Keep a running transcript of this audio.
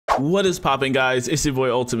What is poppin', guys? It's your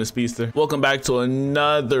boy Ultimate Speedster. Welcome back to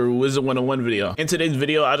another Pirate101 video. In today's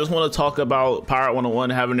video, I just want to talk about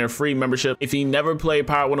Pirate101 having their free membership. If you never played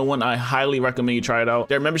Pirate101, I highly recommend you try it out.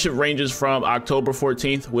 Their membership ranges from October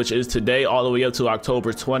 14th, which is today, all the way up to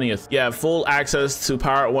October 20th. You have full access to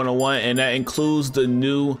Pirate101, and that includes the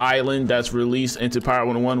new island that's released into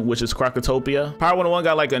Pirate101, which is Krakatopia. Pirate101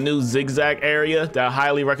 got like a new zigzag area that I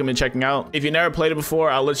highly recommend checking out. If you never played it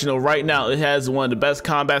before, I'll let you know right now, it has one of the best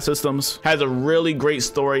combat systems, has a really great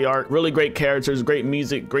story arc, really great characters, great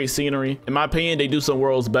music, great scenery. In my opinion, they do some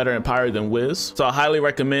worlds better in Pirate than Wiz. So I highly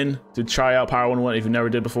recommend to try out Pirate101 if you never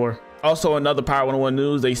did before. Also, another Pirate101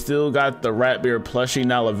 news, they still got the Ratbeard plushie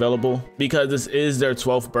now available because this is their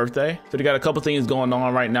 12th birthday. So they got a couple things going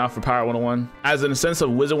on right now for Pirate101. As in the sense of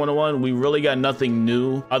Wizard101, we really got nothing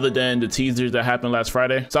new other than the teasers that happened last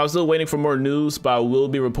Friday. So I'm still waiting for more news, but I will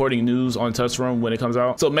be reporting news on Touch Room when it comes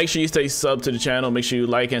out. So make sure you stay sub to the channel. Make sure you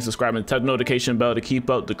like and subscribe and tap the notification bell to keep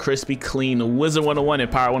up the crispy, clean Wizard101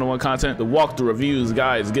 and Pirate101 content, the walkthrough reviews,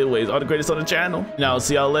 guides, giveaways, all the greatest on the channel. Now, I'll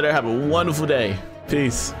see y'all later. Have a wonderful day.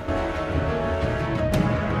 Peace.